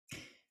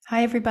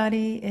Hi,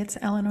 everybody. It's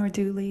Eleanor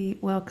Dooley.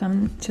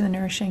 Welcome to the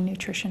Nourishing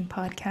Nutrition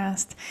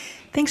Podcast.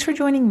 Thanks for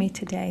joining me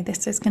today.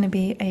 This is going to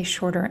be a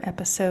shorter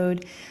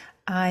episode.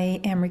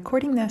 I am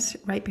recording this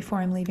right before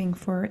I'm leaving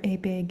for a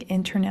big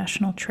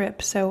international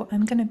trip, so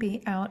I'm going to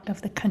be out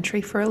of the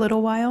country for a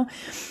little while.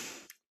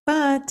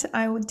 But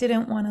I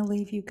didn't want to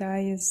leave you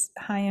guys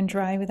high and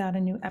dry without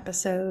a new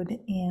episode,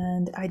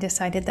 and I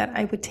decided that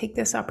I would take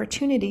this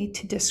opportunity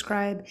to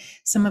describe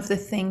some of the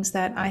things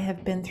that I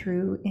have been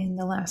through in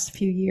the last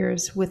few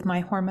years with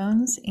my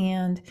hormones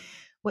and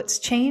what's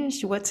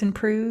changed, what's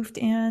improved,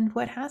 and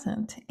what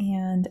hasn't.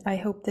 And I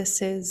hope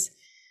this is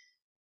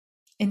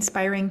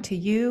inspiring to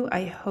you.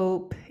 I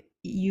hope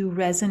you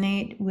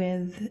resonate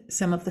with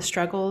some of the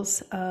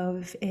struggles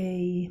of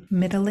a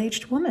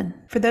middle-aged woman.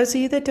 For those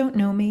of you that don't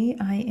know me,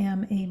 I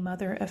am a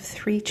mother of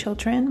 3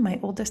 children. My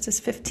oldest is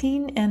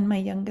 15 and my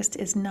youngest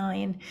is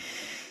 9.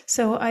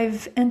 So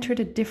I've entered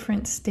a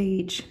different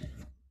stage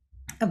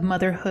of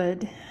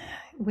motherhood.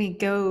 We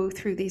go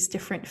through these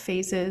different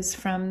phases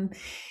from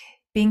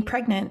being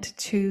pregnant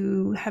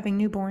to having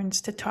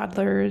newborns to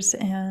toddlers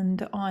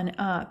and on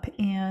up.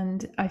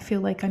 And I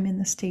feel like I'm in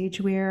the stage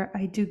where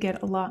I do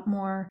get a lot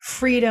more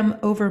freedom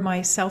over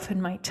myself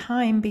and my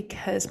time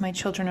because my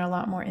children are a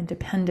lot more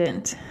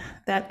independent.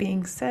 That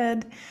being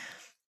said,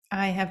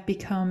 I have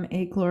become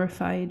a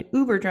glorified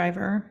Uber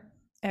driver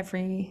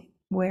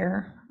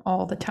everywhere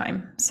all the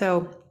time.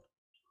 So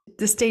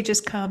the stages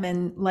come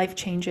and life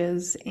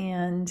changes,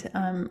 and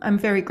I'm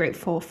very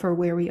grateful for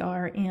where we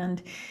are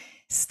and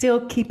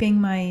still keeping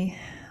my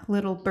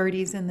little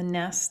birdies in the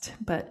nest,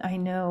 but I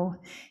know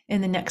in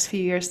the next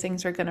few years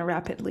things are going to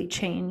rapidly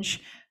change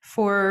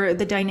for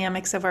the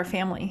dynamics of our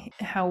family,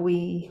 how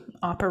we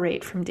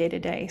operate from day to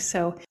day.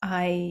 So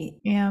I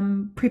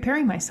am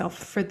preparing myself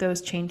for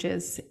those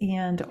changes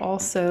and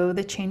also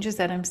the changes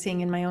that I'm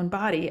seeing in my own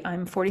body.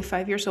 I'm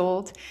 45 years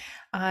old.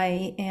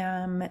 I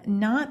am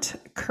not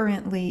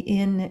currently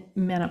in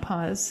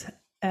menopause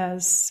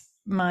as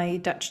my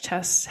Dutch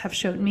tests have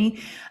shown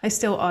me. I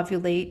still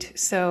ovulate,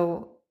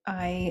 so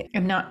I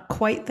am not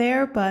quite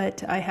there,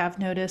 but I have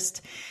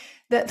noticed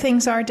that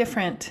things are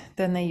different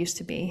than they used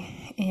to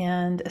be.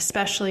 And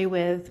especially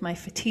with my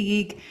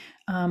fatigue,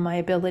 my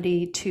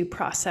ability to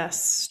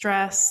process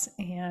stress,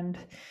 and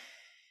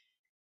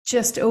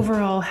just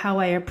overall how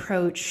I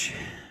approach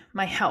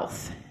my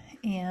health.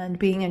 And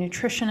being a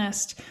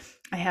nutritionist,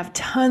 I have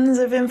tons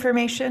of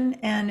information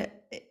and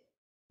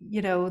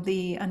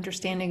the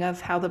understanding of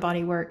how the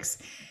body works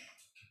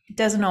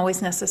doesn't always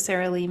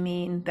necessarily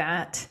mean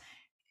that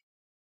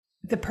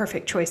the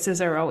perfect choices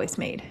are always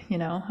made.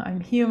 I'm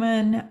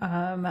human.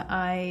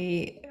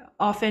 I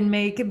often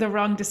make the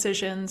wrong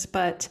decisions,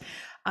 but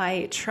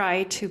I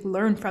try to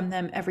learn from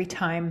them every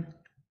time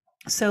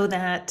so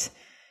that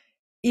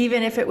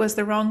even if it was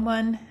the wrong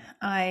one,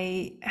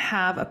 I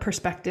have a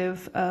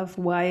perspective of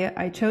why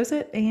I chose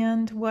it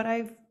and what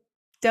I've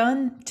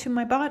done to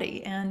my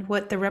body and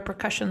what the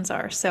repercussions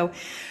are. So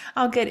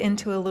I'll get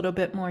into a little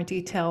bit more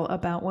detail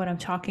about what I'm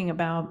talking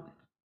about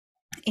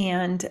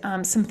and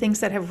some things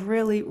that have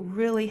really,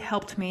 really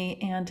helped me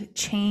and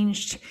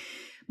changed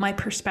my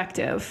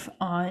perspective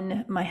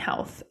on my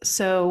health.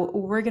 So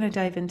we're going to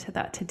dive into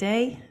that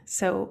today.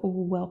 So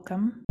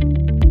welcome.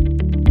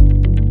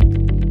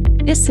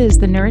 This is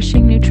the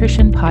Nourishing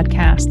Nutrition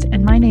Podcast,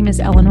 and my name is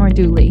Eleanor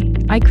Dooley.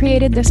 I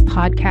created this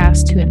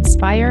podcast to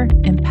inspire,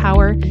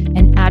 empower,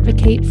 and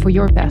advocate for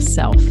your best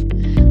self.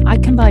 I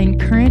combine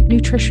current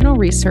nutritional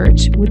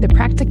research with the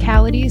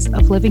practicalities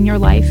of living your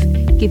life,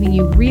 giving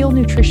you real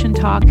nutrition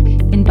talk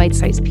in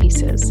bite-sized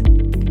pieces.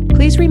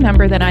 Please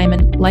remember that I am a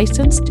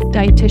licensed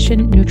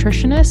dietitian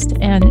nutritionist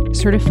and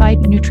certified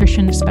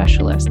nutrition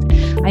specialist.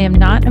 I am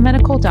not a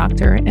medical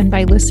doctor, and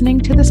by listening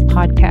to this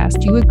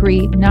podcast, you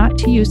agree not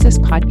to use this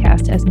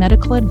podcast as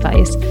medical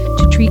advice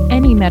to treat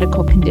any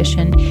medical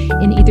condition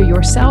in either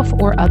yourself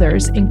or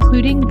others,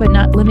 including but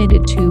not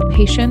limited to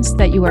patients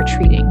that you are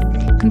treating.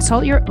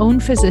 Consult your own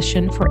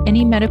physician for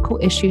any medical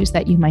issues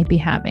that you might be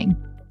having.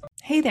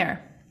 Hey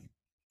there.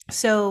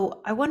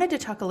 So I wanted to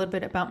talk a little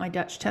bit about my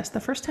Dutch test. The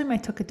first time I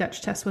took a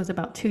Dutch test was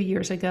about 2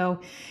 years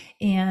ago,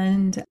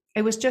 and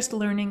I was just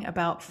learning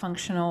about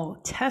functional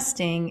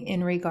testing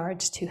in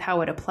regards to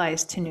how it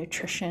applies to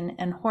nutrition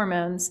and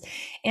hormones.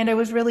 And I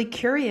was really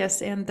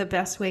curious, and the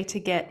best way to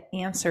get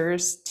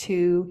answers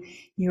to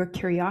your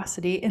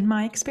curiosity, in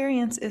my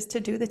experience, is to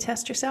do the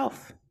test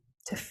yourself,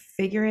 to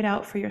figure it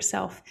out for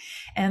yourself.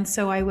 And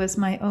so I was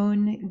my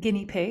own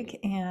guinea pig,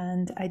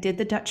 and I did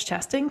the Dutch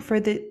testing. For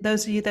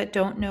those of you that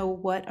don't know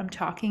what I'm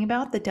talking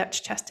about, the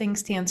Dutch testing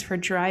stands for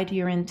dried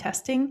urine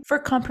testing for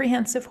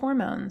comprehensive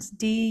hormones,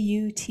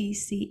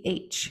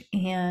 DUTCH.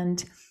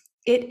 And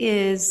it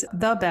is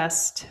the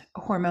best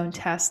hormone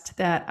test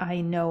that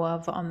I know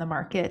of on the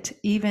market,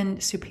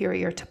 even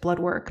superior to blood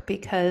work,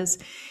 because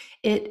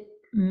it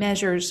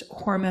measures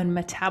hormone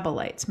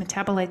metabolites.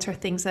 Metabolites are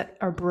things that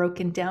are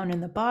broken down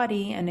in the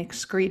body and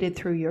excreted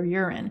through your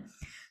urine.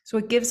 So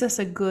it gives us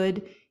a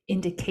good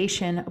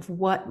indication of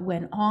what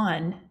went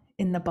on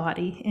in the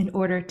body in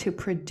order to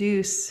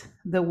produce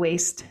the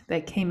waste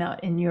that came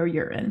out in your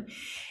urine.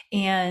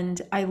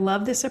 And I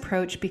love this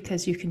approach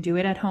because you can do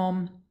it at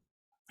home.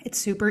 It's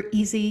super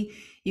easy.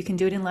 You can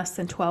do it in less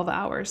than 12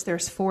 hours.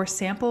 There's 4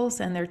 samples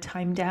and they're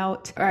timed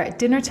out at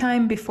dinner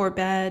time, before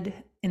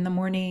bed, in the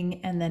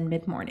morning, and then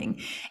mid-morning.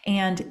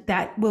 And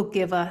that will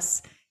give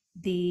us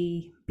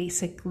the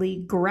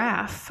basically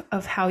graph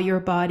of how your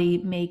body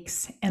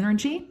makes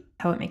energy,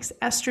 how it makes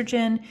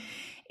estrogen.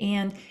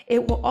 And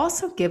it will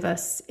also give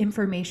us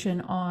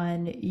information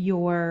on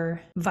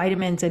your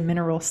vitamins and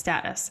mineral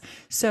status.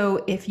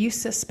 So if you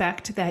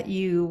suspect that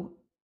you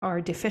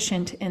are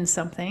deficient in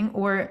something,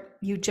 or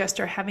you just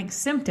are having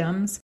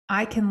symptoms,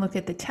 I can look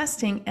at the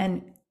testing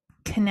and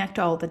connect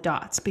all the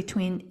dots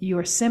between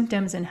your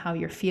symptoms and how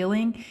you're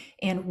feeling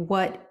and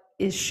what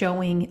is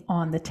showing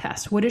on the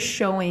test, what is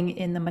showing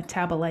in the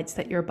metabolites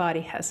that your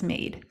body has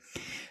made.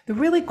 The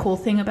really cool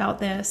thing about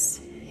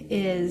this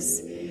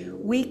is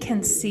we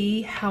can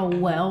see how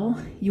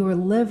well your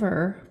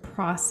liver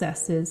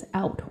processes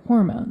out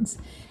hormones.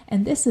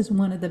 And this is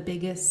one of the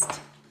biggest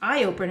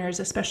eye-openers,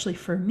 especially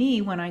for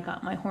me when I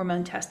got my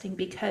hormone testing,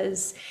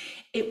 because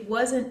it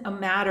wasn't a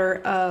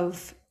matter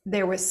of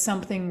there was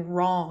something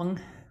wrong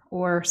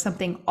or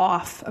something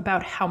off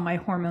about how my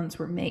hormones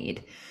were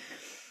made.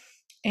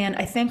 And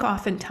I think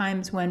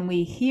oftentimes when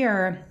we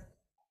hear,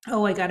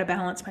 oh, I got to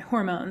balance my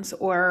hormones,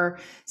 or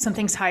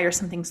something's high or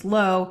something's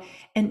low,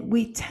 and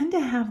we tend to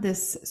have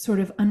this sort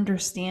of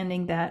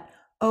understanding that,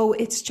 oh,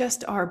 it's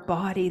just our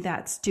body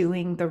that's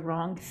doing the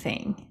wrong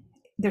thing.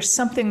 There's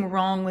something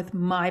wrong with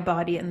my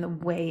body and the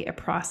way it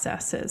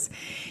processes.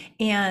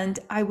 And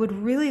I would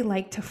really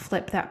like to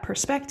flip that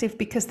perspective,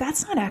 because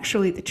that's not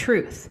actually the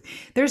truth.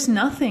 There's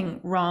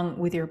nothing wrong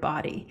with your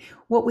body.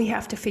 What we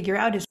have to figure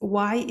out is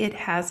why it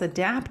has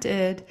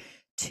adapted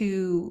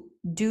to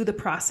do the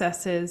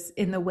processes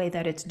in the way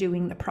that it's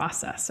doing the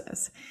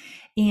processes.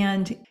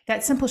 And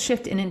that simple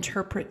shift in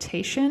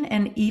interpretation,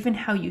 and even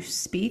how you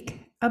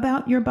speak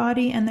about your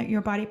body and that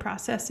your body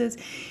processes,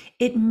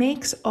 it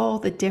makes all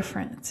the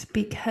difference,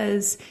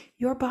 because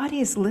your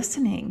body is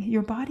listening.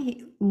 Your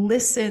body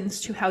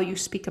listens to how you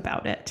speak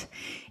about it.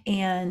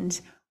 And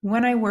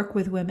when I work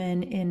with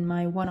women in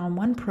my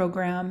one-on-one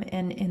program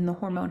and in the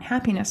Hormone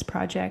Happiness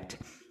Project,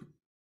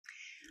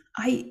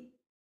 I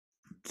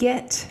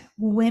get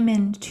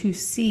women to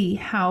see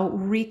how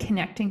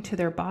reconnecting to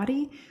their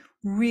body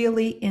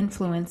really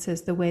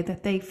influences the way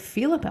that they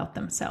feel about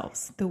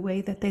themselves, the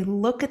way that they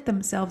look at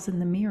themselves in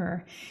the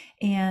mirror.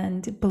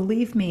 And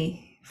believe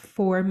me,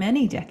 for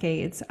many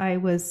decades, I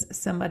was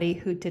somebody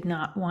who did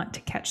not want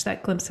to catch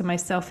that glimpse of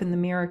myself in the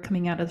mirror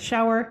coming out of the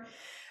shower.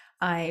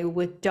 I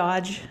would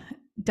dodge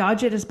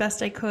it as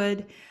best I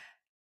could.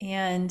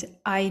 And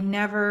I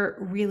never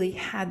really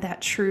had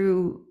that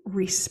true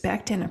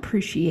respect and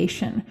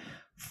appreciation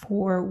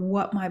for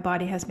what my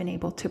body has been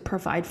able to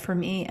provide for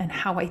me and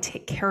how I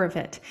take care of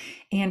it.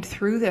 And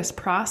through this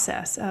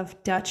process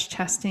of Dutch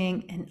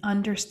testing and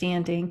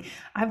understanding,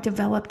 I've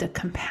developed a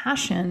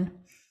compassion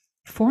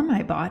for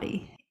my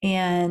body.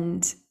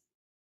 And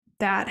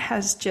that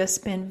has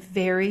just been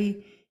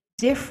very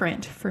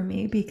different for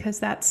me, because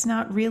that's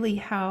not really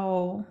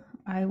how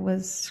I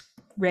was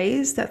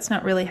raised. That's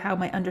not really how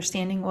my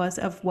understanding was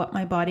of what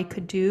my body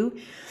could do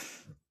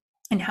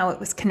and how it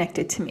was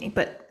connected to me.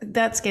 But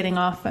that's getting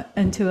off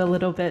into a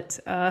little bit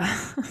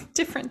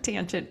different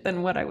tangent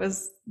than what I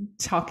was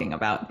talking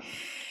about.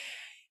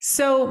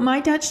 So my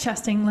Dutch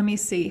testing, let me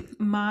see.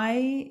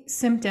 My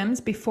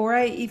symptoms, before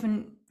I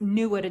even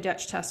knew what a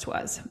Dutch test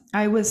was,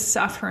 I was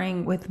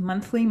suffering with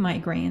monthly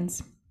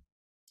migraines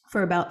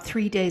for about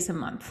 3 days a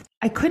month.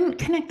 I couldn't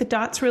connect the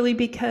dots really,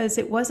 because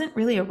it wasn't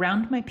really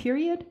around my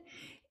period.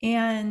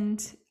 And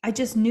I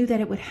just knew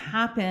that it would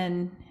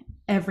happen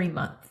every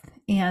month.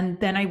 And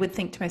then I would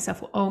think to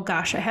myself, well, oh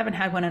gosh, I haven't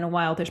had one in a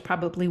while. There's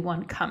probably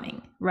one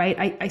coming,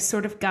 right? I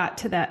sort of got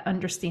to that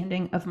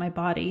understanding of my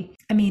body.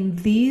 I mean,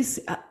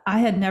 I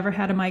had never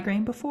had a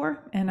migraine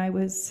before. And I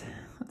was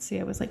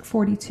like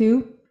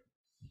 42.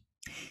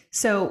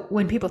 So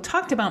when people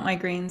talked about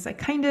migraines, I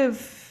kind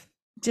of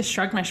just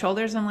shrugged my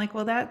shoulders. I'm like,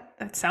 well,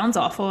 that sounds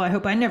awful. I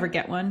hope I never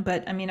get one.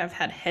 But I mean, I've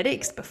had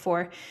headaches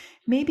before.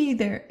 Maybe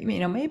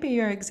maybe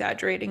you're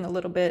exaggerating a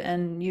little bit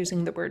and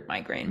using the word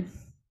migraine.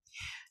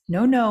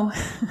 No.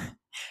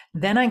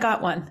 Then I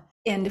got one.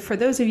 And for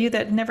those of you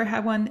that never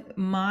had one,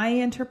 my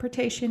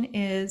interpretation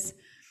is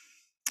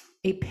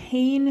a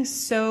pain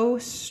so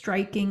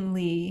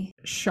strikingly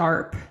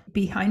sharp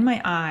behind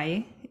my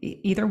eye,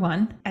 either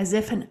one, as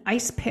if an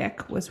ice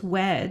pick was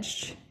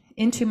wedged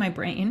into my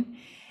brain,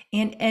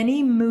 and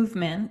any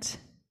movement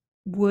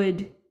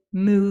would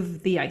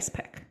move the ice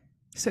pick.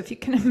 So if you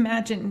can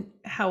imagine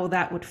how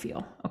that would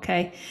feel,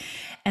 okay?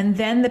 And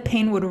then the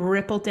pain would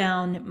ripple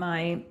down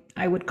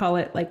I would call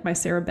it like my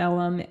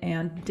cerebellum,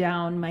 and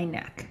down my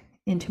neck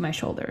into my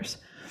shoulders.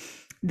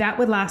 That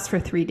would last for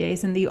 3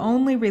 days. And the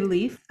only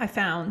relief I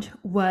found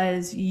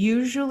was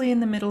usually in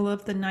the middle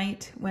of the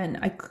night, when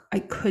I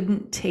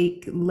couldn't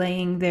take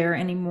laying there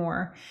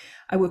anymore.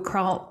 I would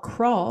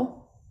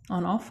crawl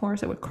on all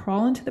fours. I would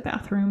crawl into the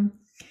bathroom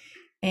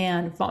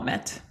and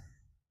vomit.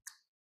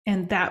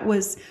 And that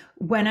was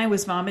when I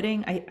was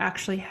vomiting, I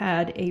actually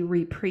had a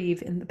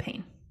reprieve in the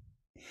pain.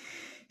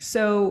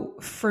 So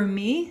for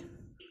me,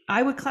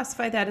 I would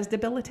classify that as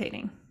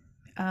debilitating.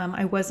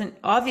 I wasn't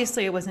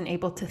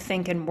able to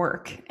think and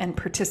work and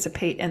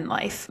participate in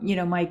life.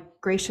 My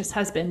gracious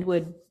husband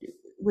would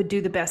do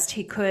the best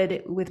he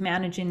could with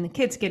managing the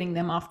kids, getting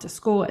them off to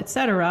school,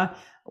 etc.,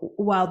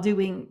 while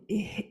doing,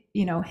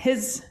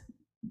 his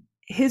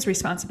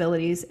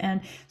responsibilities.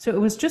 And so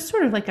it was just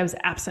sort of like I was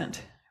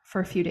absent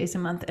for a few days a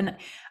month. And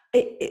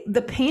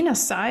the pain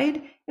aside,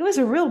 it was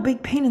a real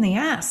big pain in the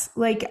ass.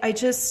 Like I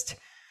just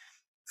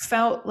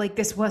felt like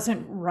this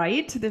wasn't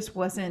right. This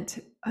wasn't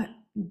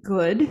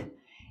good.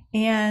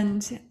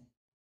 And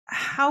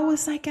how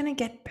was I going to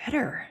get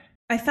better?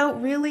 I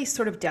felt really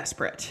sort of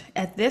desperate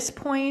at this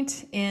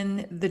point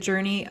in the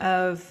journey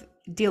of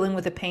dealing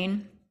with the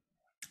pain.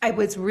 I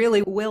was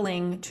really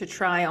willing to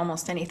try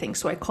almost anything.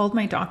 So I called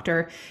my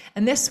doctor,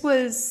 and this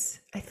was,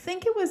 I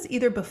think it was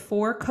either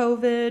before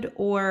COVID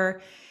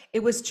or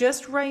it was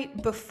just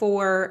right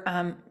before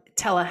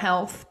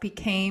telehealth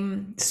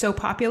became so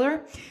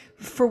popular.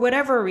 For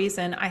whatever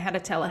reason, I had a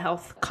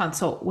telehealth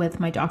consult with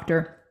my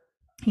doctor,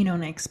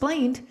 and I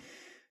explained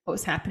what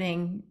was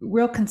happening,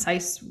 real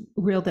concise,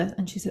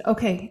 and she said,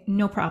 okay,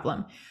 no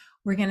problem.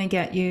 We're going to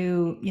get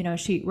you,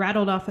 she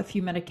rattled off a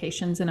few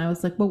medications, and I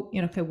was like, well,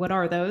 okay, what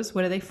are those?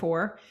 What are they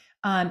for?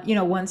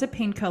 One's a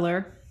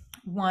painkiller,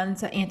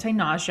 one's an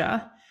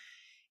anti-nausea,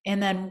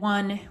 and then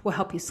one will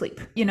help you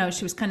sleep.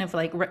 She was kind of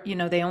like,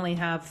 they only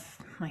have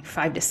like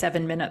 5 to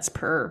 7 minutes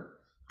per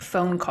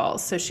phone call.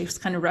 So she was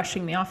kind of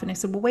rushing me off. And I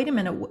said, well, wait a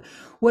minute.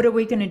 What are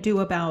we going to do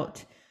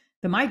about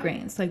the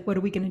migraines? Like, what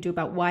are we going to do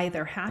about why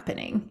they're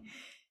happening?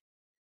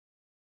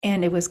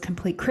 And it was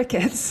complete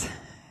crickets,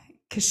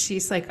 because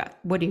she's like,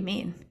 what do you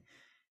mean?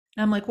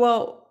 And I'm like,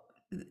 well,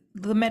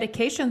 the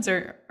medications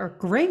are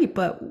great,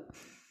 but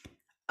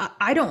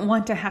I don't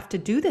want to have to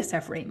do this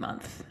every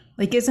month.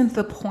 Like, isn't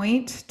the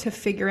point to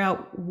figure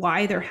out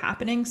why they're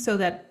happening so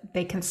that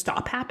they can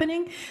stop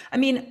happening? I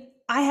mean,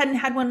 I hadn't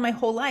had one my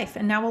whole life,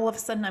 and now all of a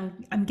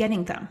sudden I'm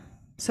getting them.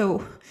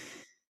 So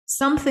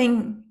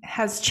something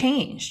has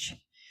changed.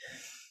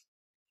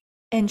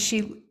 And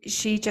she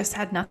just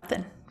had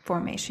nothing for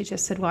me. She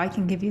just said, well, I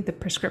can give you the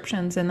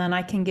prescriptions, and then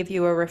I can give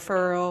you a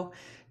referral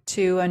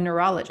to a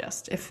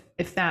neurologist if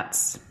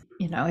that's,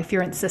 if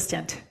you're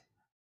insistent.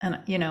 And,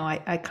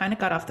 I kind of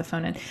got off the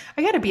phone, and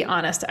I got to be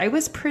honest, I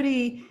was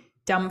pretty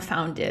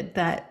dumbfounded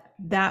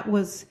that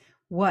was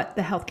what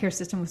the healthcare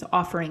system was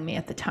offering me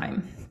at the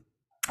time.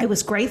 I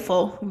was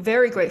grateful,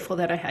 very grateful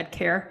that I had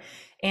care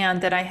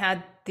and that I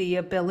had the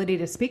ability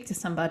to speak to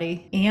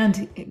somebody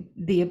and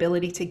the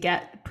ability to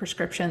get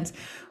prescriptions,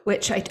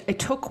 which I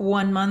took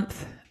 1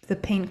 month, the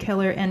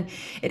painkiller, and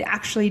it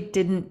actually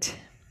didn't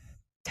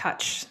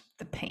touch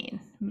the pain.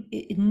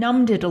 It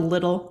numbed it a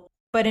little,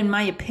 but in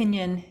my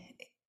opinion,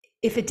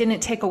 if it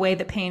didn't take away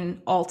the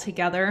pain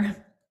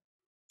altogether,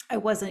 I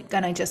wasn't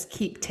going to just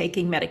keep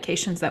taking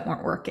medications that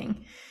weren't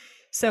working.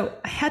 So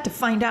I had to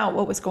find out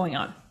what was going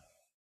on.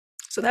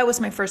 So that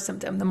was my first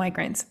symptom, the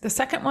migraines. The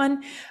second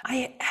one,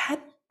 I had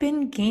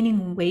been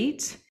gaining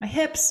weight, my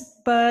hips,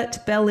 butt,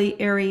 belly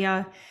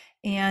area,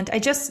 and I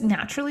just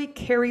naturally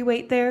carry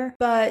weight there.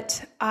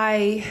 But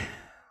I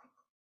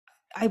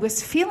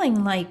was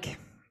feeling like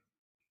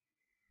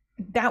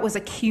that was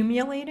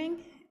accumulating,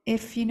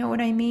 if you know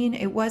what I mean.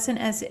 It wasn't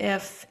as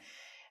if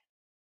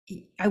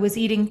I was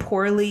eating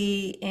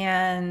poorly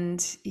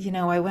and,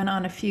 I went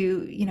on a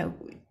few,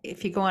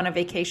 if you go on a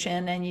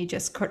vacation and you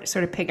just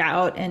sort of pig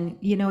out and,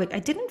 I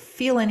didn't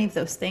feel any of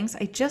those things.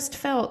 I just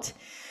felt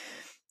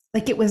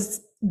like it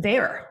was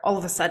there all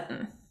of a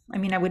sudden. I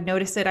mean, I would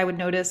notice it. I would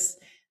notice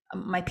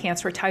my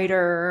pants were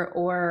tighter,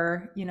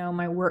 or,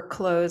 my work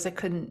clothes,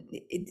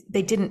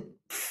 they didn't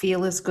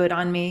feel as good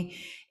on me.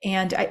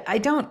 And I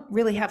don't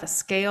really have a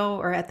scale,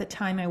 or at the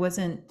time I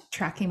wasn't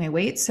tracking my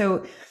weight.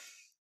 So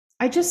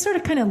I just sort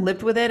of kind of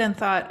lived with it and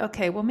thought,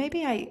 okay, well,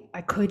 maybe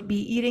I could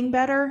be eating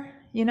better.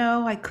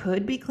 I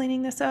could be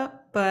cleaning this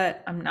up,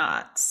 but I'm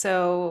not.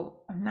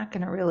 So I'm not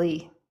going to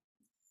really,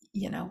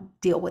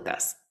 deal with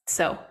this.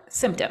 So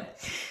symptom,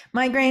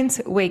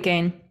 migraines, weight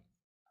gain,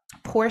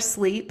 poor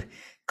sleep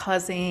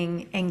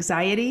causing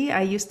anxiety.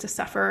 I used to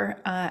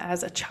suffer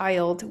as a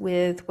child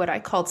with what I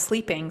called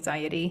sleep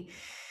anxiety.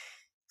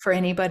 For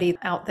anybody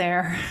out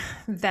there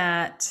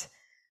that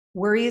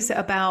worries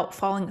about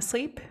falling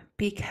asleep,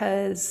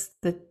 because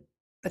the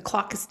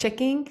clock is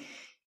ticking,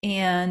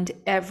 and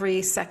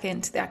every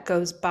second that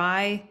goes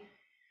by,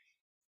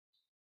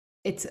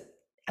 it's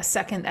a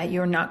second that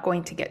you're not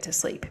going to get to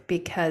sleep,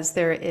 because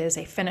there is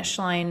a finish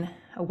line,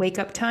 a wake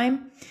up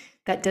time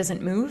that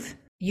doesn't move.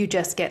 You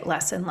just get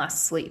less and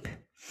less sleep.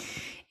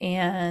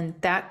 And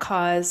that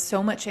caused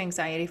so much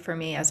anxiety for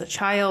me as a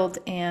child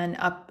and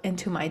up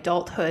into my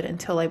adulthood,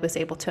 until I was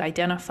able to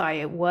identify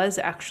it was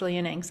actually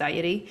an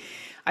anxiety.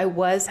 I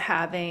was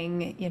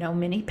having,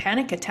 mini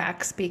panic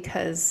attacks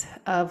because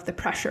of the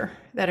pressure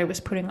that I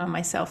was putting on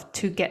myself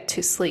to get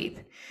to sleep.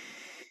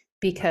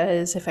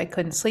 because if I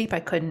couldn't sleep, I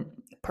couldn't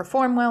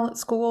perform well at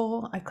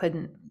school. I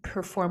couldn't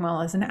perform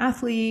well as an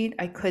athlete.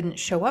 I couldn't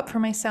show up for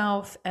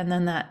myself. And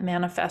then that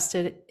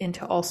manifested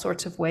into all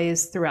sorts of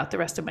ways throughout the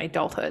rest of my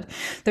adulthood.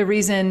 The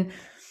reason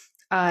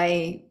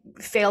I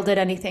failed at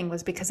anything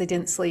was because I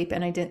didn't sleep,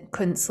 and I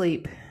couldn't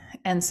sleep.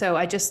 And so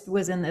I just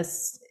was in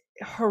this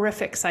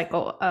horrific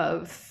cycle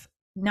of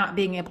not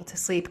being able to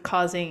sleep,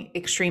 causing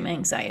extreme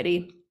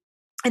anxiety.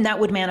 And that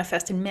would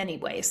manifest in many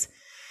ways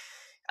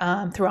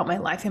throughout my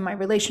life, in my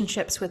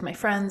relationships with my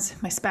friends,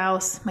 my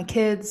spouse, my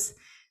kids,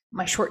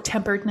 my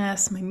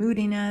short-temperedness, my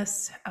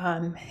moodiness,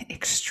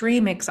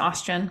 extreme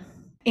exhaustion,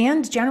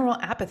 and general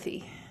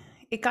apathy.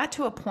 It got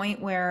to a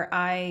point where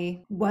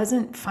I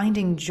wasn't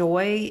finding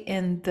joy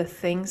in the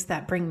things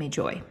that bring me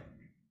joy.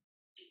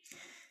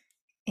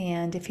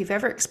 And if you've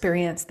ever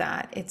experienced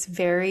that, it's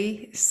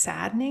very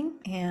saddening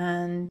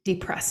and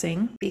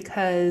depressing,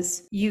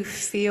 because you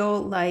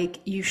feel like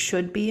you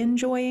should be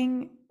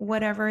enjoying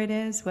whatever it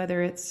is,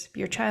 whether it's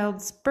your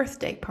child's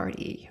birthday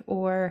party,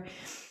 or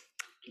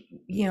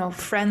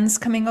friends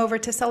coming over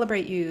to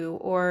celebrate you,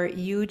 or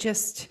you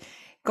just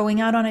going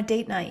out on a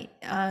date night.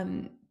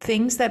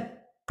 Things that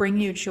bring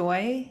you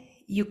joy,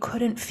 you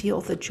couldn't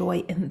feel the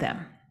joy in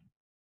them.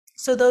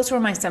 So those were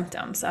my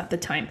symptoms at the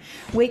time: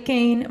 weight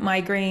gain,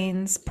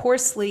 migraines, poor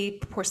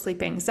sleep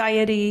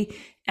anxiety,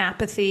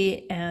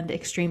 apathy, and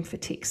extreme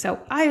fatigue. So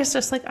I was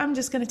just like, I'm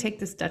just going to take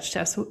this Dutch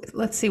test.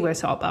 Let's see what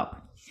it's all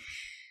about.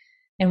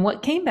 And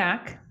what came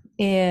back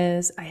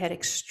is I had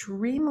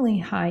extremely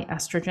high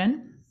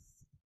estrogen.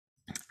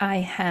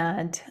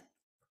 I'm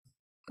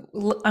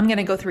going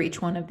to go through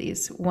each one of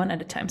these one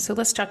at a time. So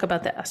let's talk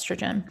about the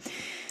estrogen.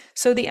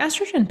 So the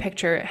estrogen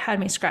picture had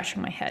me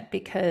scratching my head,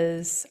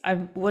 because I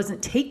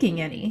wasn't taking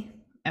any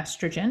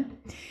estrogen,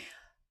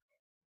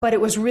 but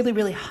it was really,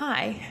 really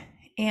high.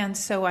 And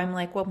so I'm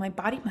like, well, my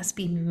body must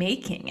be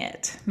making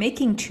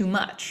too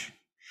much.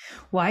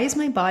 Why is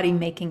my body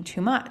making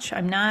too much?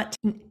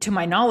 To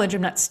my knowledge,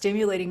 I'm not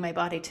stimulating my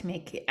body to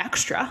make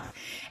extra.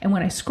 And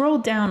when I scroll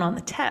down on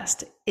the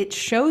test, it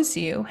shows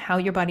you how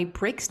your body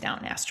breaks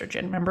down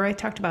estrogen. Remember, I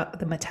talked about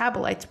the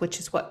metabolites,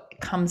 which is what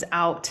comes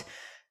out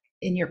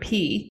in your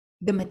pee.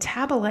 The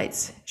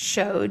metabolites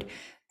showed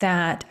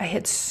that I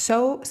had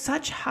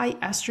such high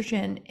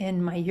estrogen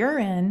in my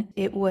urine.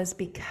 It was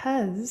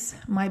because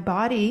my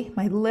body,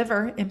 my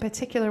liver in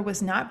particular,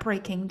 was not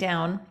breaking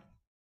down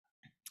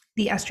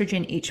the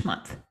estrogen each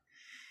month.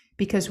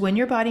 Because when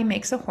your body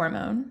makes a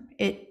hormone,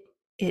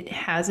 it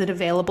has it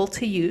available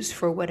to use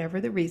for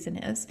whatever the reason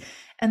is,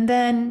 and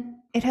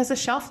then it has a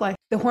shelf life.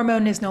 The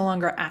hormone is no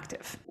longer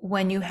active.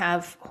 When you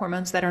have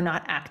hormones that are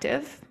not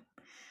active,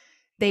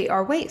 they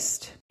are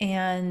waste,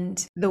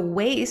 and the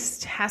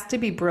waste has to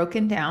be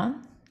broken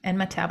down and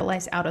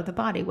metabolized out of the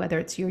body, whether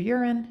it's your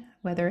urine,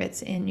 whether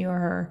it's in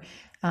your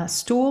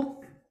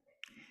stool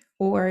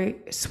or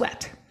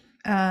sweat.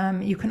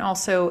 You can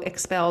also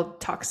expel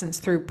toxins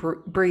through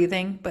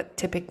breathing, but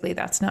typically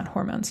that's not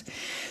hormones.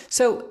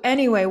 So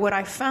anyway, what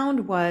I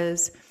found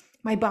was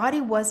my body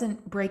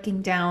wasn't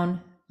breaking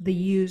down the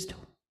used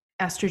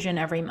estrogen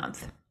every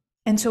month.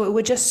 And so it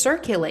would just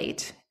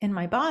circulate in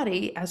my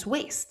body as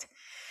waste.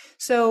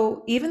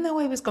 So even though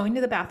I was going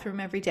to the bathroom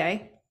every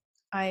day,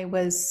 I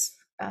was,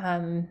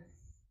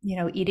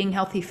 eating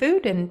healthy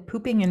food and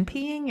pooping and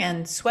peeing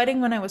and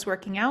sweating when I was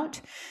working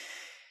out,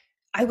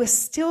 I was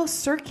still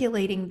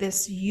circulating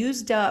this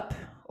used up,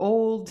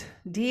 old,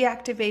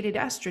 deactivated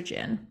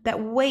estrogen.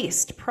 That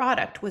waste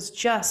product was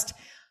just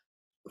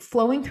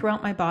flowing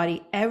throughout my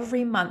body.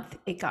 Every month,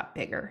 it got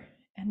bigger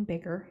and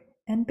bigger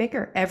and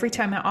bigger. Every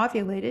time I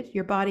ovulated,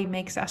 your body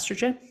makes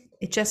estrogen.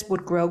 It just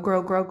would grow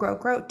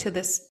to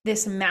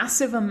this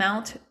massive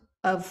amount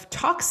of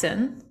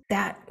toxin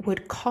that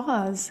would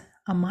cause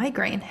a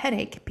migraine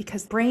headache,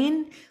 because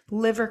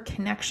brain-liver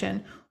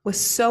connection was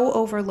so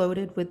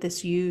overloaded with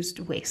this used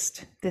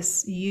waste,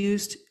 this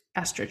used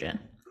estrogen.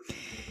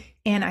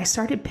 And I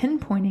started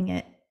pinpointing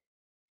it.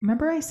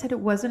 Remember I said it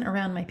wasn't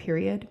around my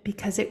period?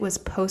 Because it was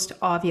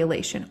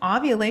post-ovulation.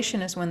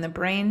 Ovulation is when the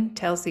brain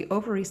tells the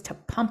ovaries to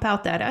pump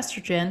out that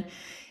estrogen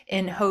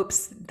in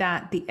hopes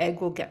that the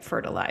egg will get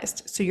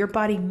fertilized. So your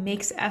body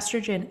makes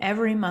estrogen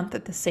every month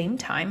at the same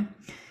time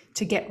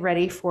to get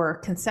ready for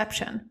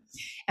conception.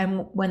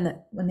 And when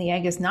the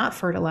egg is not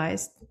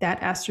fertilized,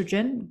 that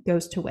estrogen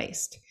goes to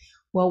waste.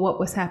 Well, what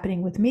was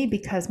happening with me,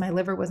 because my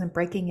liver wasn't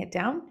breaking it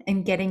down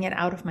and getting it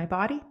out of my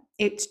body,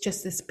 it's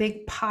just this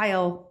big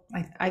pile.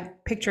 I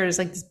picture it as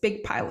like this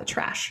big pile of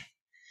trash.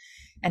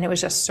 And it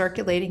was just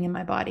circulating in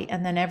my body.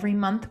 And then every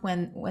month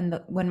when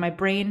my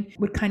brain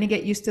would kind of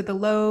get used to the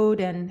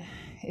load and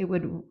it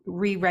would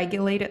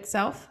re-regulate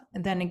itself,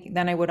 and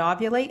then I would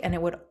ovulate and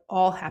it would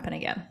all happen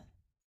again.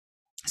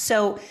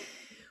 So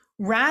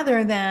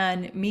rather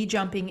than me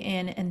jumping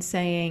in and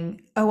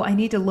saying, oh, I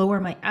need to lower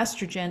my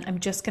estrogen, I'm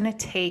just going to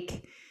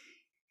take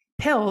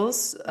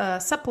pills,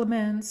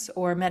 supplements,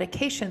 or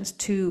medications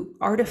to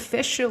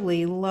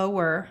artificially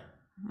lower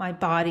my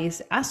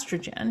body's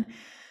estrogen,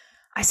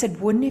 I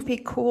said, wouldn't it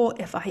be cool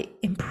if I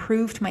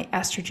improved my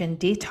estrogen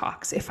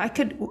detox? If I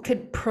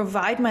could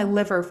provide my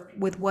liver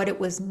with what it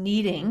was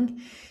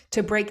needing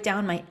to break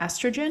down my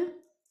estrogen,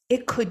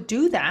 it could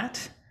do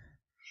that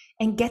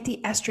and get the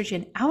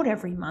estrogen out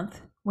every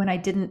month. When I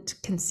didn't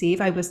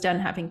conceive, I was done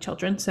having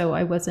children, so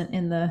I wasn't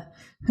in the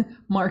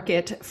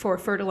market for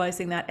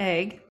fertilizing that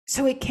egg.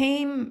 So it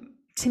came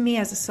to me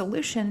as a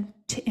solution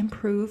to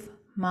improve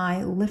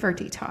my liver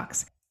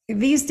detox.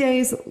 These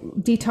days,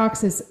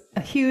 detox is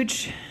a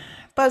huge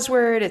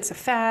buzzword. It's a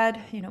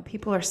fad.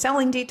 People are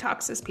selling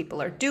detoxes.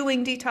 People are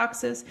doing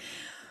detoxes.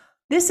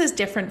 This is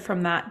different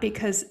from that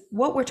because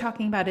what we're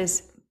talking about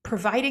is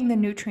providing the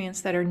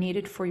nutrients that are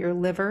needed for your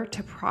liver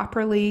to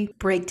properly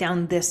break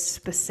down this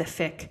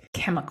specific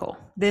chemical.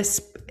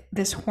 This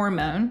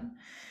hormone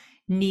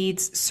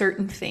needs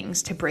certain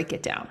things to break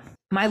it down.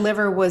 My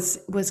liver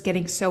was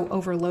getting so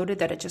overloaded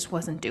that it just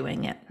wasn't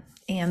doing it.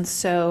 And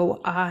so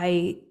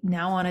I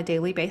now on a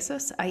daily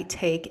basis, I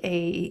take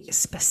a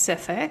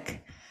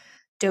specific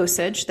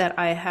dosage that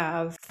I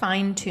have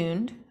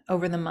fine-tuned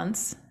over the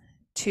months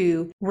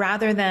to,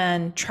 rather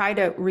than try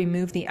to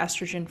remove the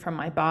estrogen from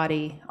my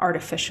body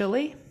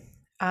artificially,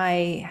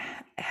 I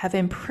have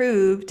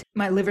improved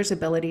my liver's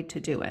ability to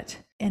do it.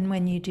 And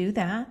when you do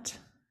that,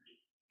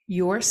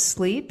 your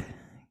sleep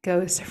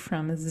goes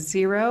from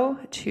 0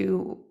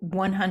 to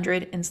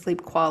 100 in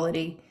sleep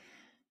quality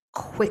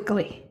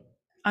quickly.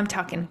 I'm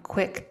talking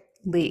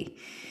quickly.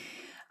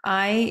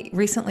 I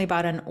recently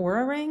bought an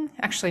Oura ring.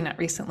 Actually, not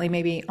recently,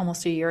 maybe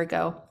almost a year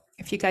ago.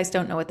 If you guys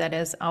don't know what that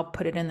is, I'll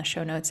put it in the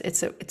show notes.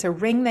 It's a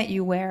ring that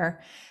you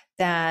wear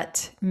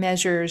that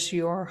measures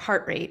your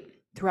heart rate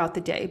throughout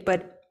the day,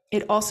 but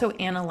it also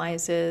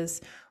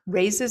analyzes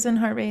raises in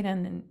heart rate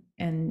and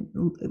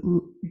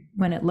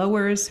when it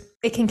lowers,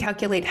 it can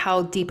calculate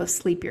how deep of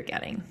sleep you're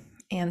getting.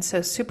 And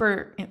so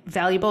super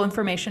valuable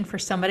information for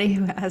somebody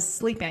who has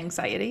sleep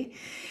anxiety.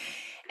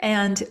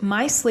 And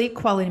my sleep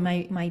quality,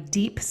 my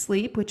deep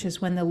sleep, which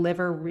is when the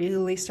liver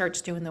really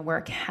starts doing the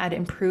work, had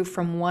improved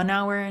from 1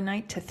 hour a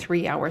night to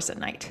 3 hours a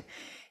night,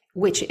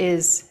 which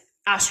is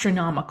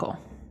astronomical,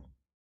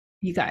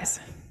 you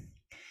guys.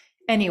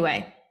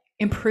 Anyway,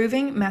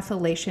 improving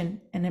methylation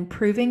and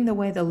improving the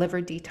way the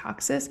liver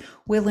detoxes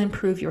will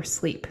improve your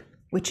sleep,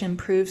 which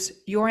improves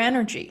your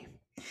energy,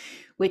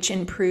 which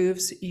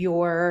improves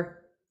your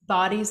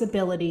body's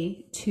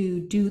ability to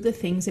do the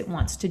things it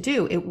wants to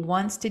do. It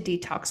wants to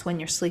detox when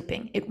you're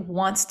sleeping. It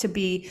wants to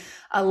be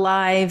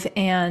alive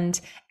and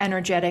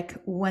energetic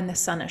when the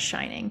sun is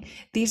shining.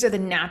 These are the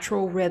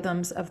natural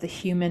rhythms of the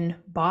human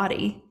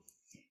body,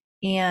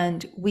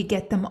 and we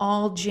get them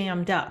all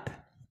jammed up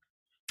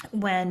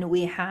when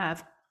we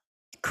have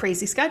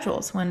crazy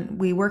schedules, when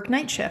we work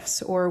night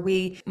shifts, or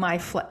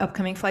my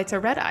upcoming flights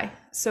are red eye.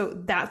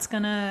 So that's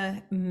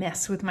gonna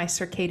mess with my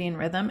circadian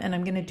rhythm, and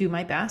I'm gonna do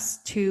my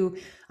best to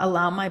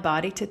allow my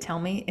body to tell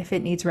me if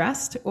it needs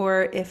rest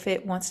or if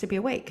it wants to be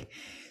awake.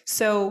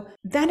 So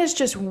that is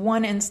just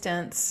one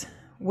instance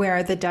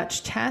where the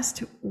Dutch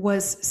test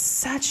was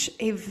such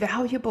a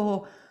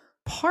valuable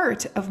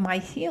part of my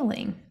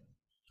healing.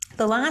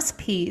 The last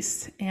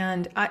piece,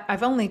 and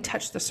I've only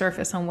touched the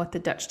surface on what the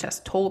Dutch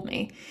test told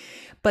me,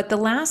 but the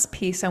last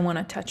piece I want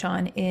to touch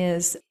on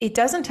is it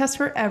doesn't test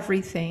for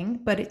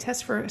everything, but it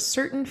tests for a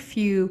certain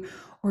few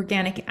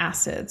organic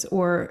acids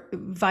or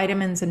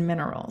vitamins and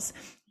minerals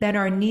that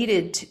are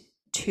needed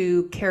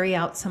to carry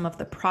out some of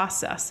the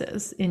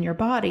processes in your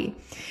body.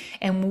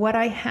 And what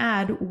I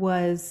had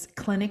was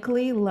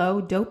clinically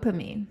low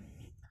dopamine.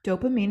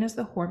 Dopamine is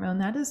the hormone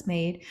that is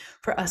made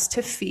for us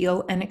to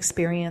feel and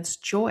experience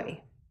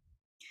joy.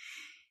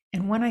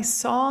 And when I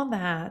saw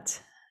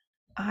that,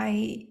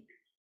 I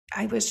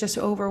was just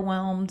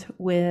overwhelmed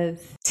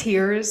with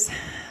tears.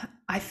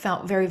 I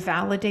felt very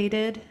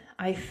validated.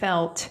 I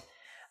felt,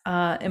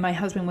 and my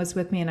husband was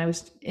with me, and I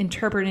was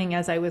interpreting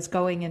as I was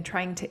going and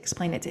trying to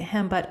explain it to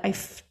him. But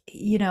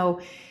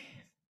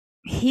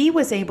he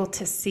was able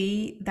to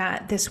see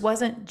that this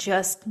wasn't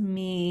just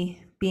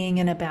me being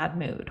in a bad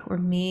mood or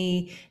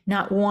me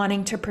not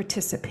wanting to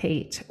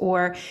participate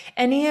or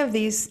any of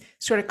these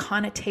sort of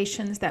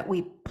connotations that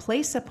we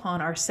place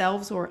upon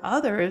ourselves or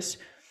others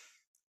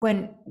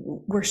when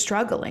we're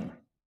struggling.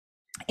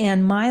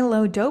 And my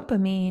low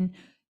dopamine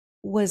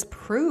was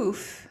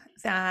proof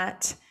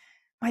that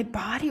my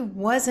body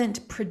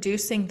wasn't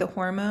producing the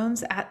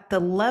hormones at the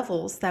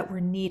levels that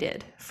were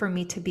needed for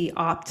me to be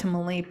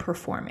optimally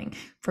performing,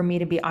 for me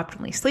to be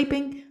optimally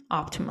sleeping,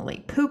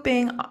 optimally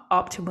pooping,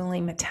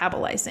 optimally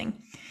metabolizing.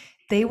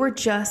 They were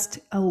just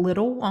a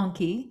little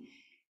wonky,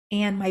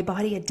 and my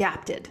body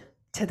adapted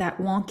to that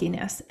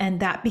wonkiness, and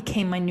that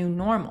became my new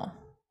normal.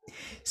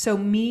 So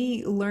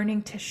me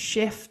learning to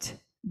shift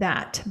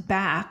that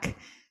back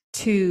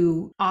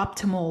to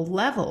optimal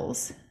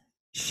levels,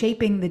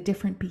 shaping the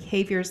different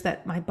behaviors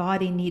that my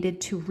body needed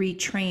to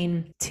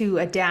retrain to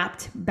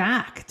adapt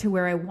back to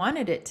where I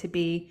wanted it to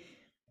be.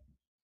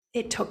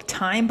 It took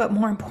time, but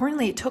more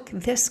importantly, it took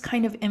this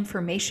kind of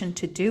information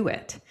to do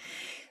it.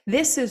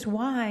 This is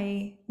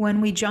why when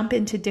we jump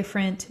into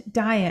different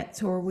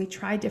diets or we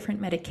try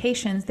different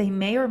medications, they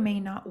may or may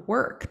not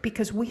work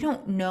because we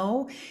don't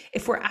know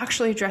if we're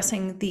actually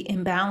addressing the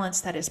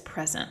imbalance that is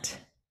present.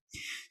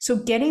 So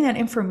getting that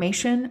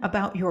information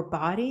about your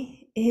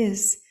body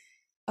is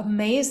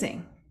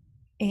amazing.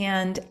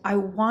 And I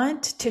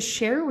want to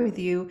share with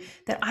you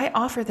that I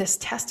offer this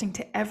testing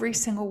to every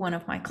single one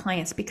of my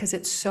clients because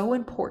it's so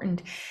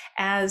important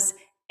as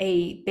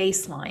a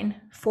baseline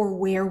for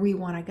where we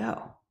want to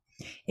go.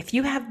 If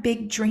you have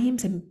big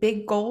dreams and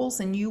big goals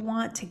and you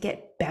want to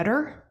get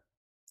better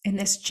in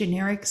this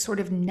generic sort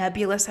of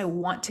nebulous, I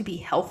want to be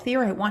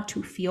healthier, I want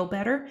to feel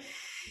better,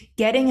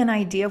 getting an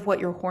idea of what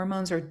your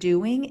hormones are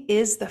doing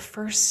is the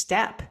first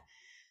step.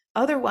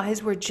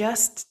 Otherwise, we're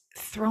just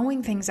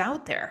throwing things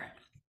out there.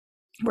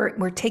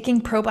 We're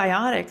taking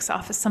probiotics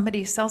off of somebody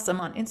who sells them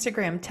on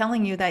Instagram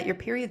telling you that your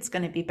period's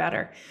going to be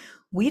better.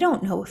 We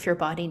don't know if your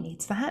body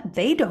needs that.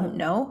 They don't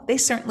know. They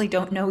certainly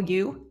don't know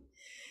you.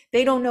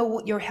 They don't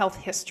know your health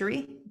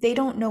history. They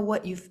don't know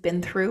what you've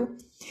been through.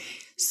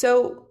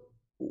 So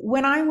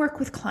when I work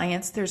with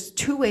clients, there's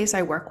two ways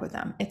I work with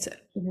them. It's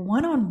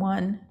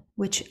one-on-one,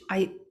 which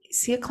I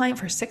see a client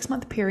for a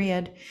 6-month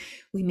period.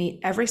 We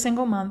meet every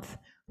single month.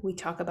 We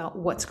talk about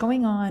what's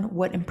going on,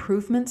 what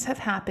improvements have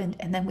happened,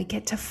 and then we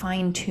get to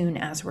fine tune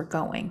as we're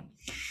going.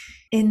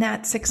 In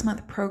that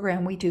 6-month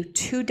program, we do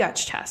 2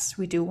 Dutch tests.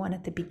 We do one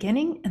at the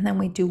beginning, and then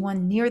we do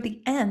one near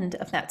the end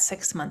of that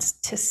 6 months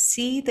to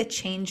see the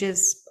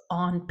changes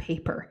on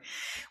paper.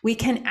 We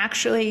can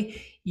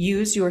actually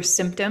use your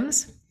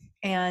symptoms.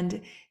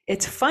 And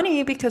it's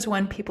funny because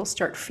when people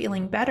start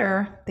feeling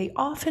better, they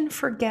often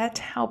forget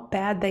how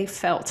bad they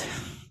felt.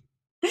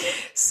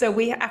 So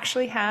we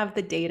actually have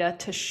the data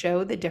to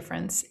show the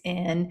difference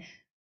in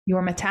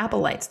your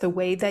metabolites, the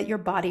way that your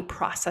body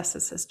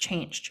processes has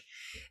changed.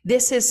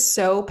 This is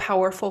so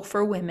powerful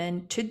for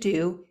women to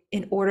do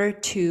in order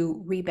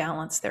to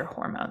rebalance their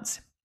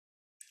hormones.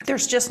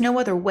 There's just no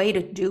other way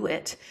to do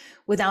it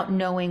without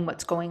knowing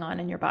what's going on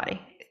in your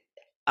body.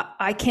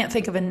 I can't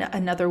think of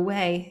another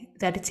way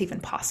that it's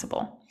even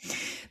possible.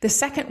 The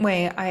second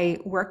way I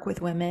work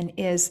with women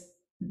is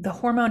the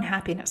Hormone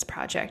Happiness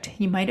Project.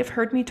 You might have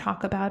heard me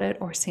talk about it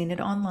or seen it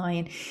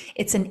online.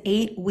 It's an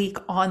 8-week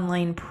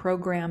online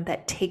program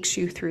that takes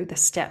you through the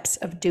steps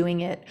of doing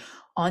it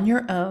on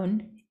your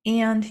own,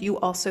 and you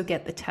also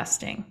get the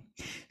testing.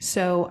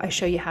 So I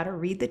show you how to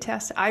read the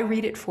test. I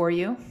read it for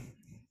you.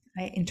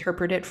 I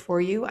interpret it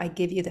for you. I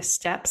give you the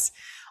steps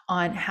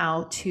on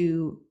how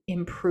to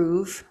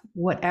improve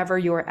whatever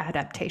your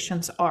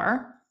adaptations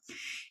are.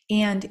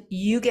 And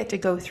you get to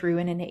go through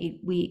in an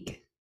 8-week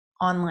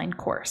online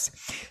course.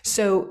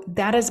 So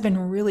that has been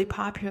really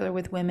popular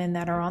with women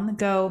that are on the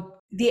go.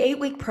 The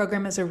 8-week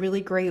program is a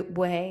really great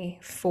way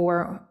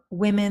for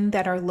women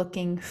that are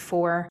looking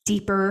for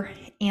deeper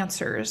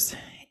answers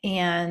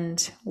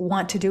and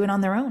want to do it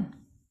on their own.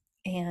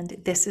 And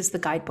this is the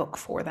guidebook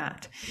for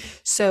that.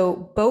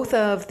 So both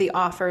of the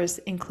offers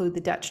include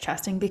the Dutch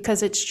testing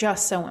because it's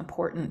just so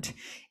important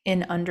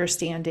in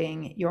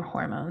understanding your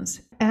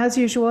hormones. As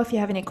usual, if you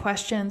have any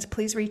questions,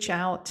 please reach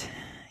out.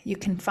 You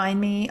can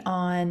find me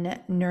on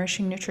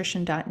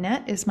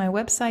nourishingnutrition.net is my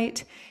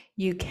website.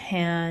 You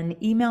can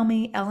email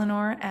me,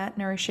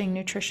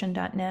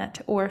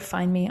 eleanor@nourishingnutrition.net, or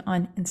find me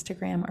on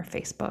Instagram or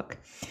Facebook.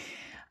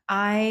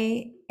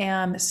 I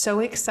am so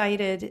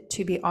excited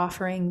to be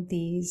offering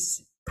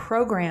these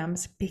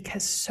programs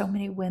because so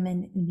many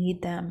women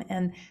need them,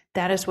 and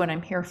that is what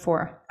I'm here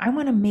for. I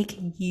want to make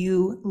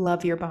you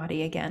love your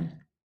body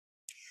again.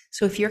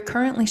 So if you're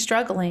currently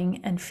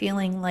struggling and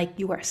feeling like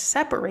you are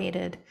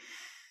separated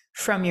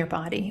from your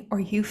body,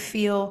 or you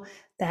feel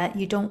that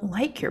you don't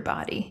like your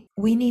body,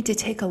 we need to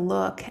take a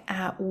look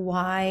at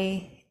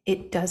why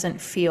it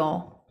doesn't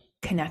feel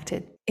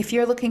connected. If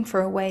you're looking for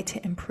a way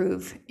to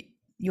improve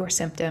your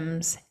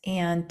symptoms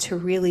and to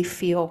really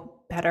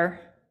feel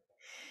better,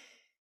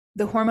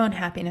 the Hormone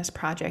Happiness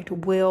Project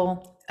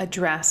will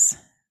address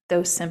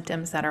those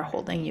symptoms that are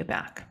holding you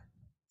back.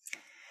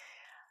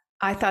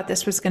 I thought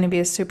this was going to be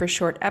a super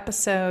short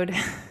episode.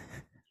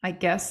 I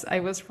guess I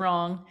was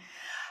wrong.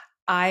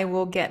 I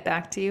will get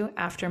back to you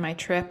after my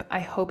trip. I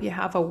hope you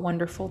have a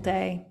wonderful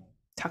day.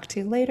 Talk to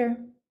you later.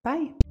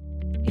 Bye.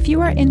 If you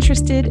are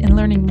interested in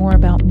learning more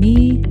about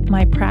me,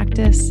 my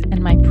practice,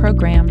 and my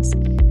programs,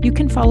 you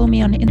can follow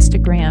me on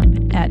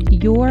Instagram at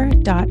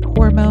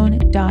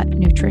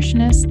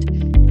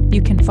your.hormone.nutritionist.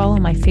 You can follow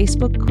my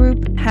Facebook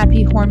group,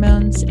 Happy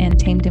Hormones and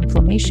Tamed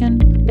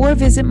Inflammation, or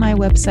visit my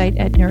website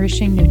at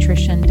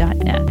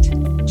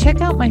nourishingnutrition.net. Check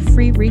out my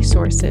free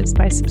resources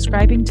by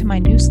subscribing to my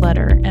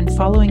newsletter and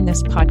following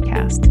this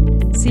podcast.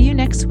 See you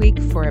next week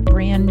for a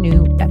brand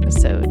new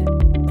episode.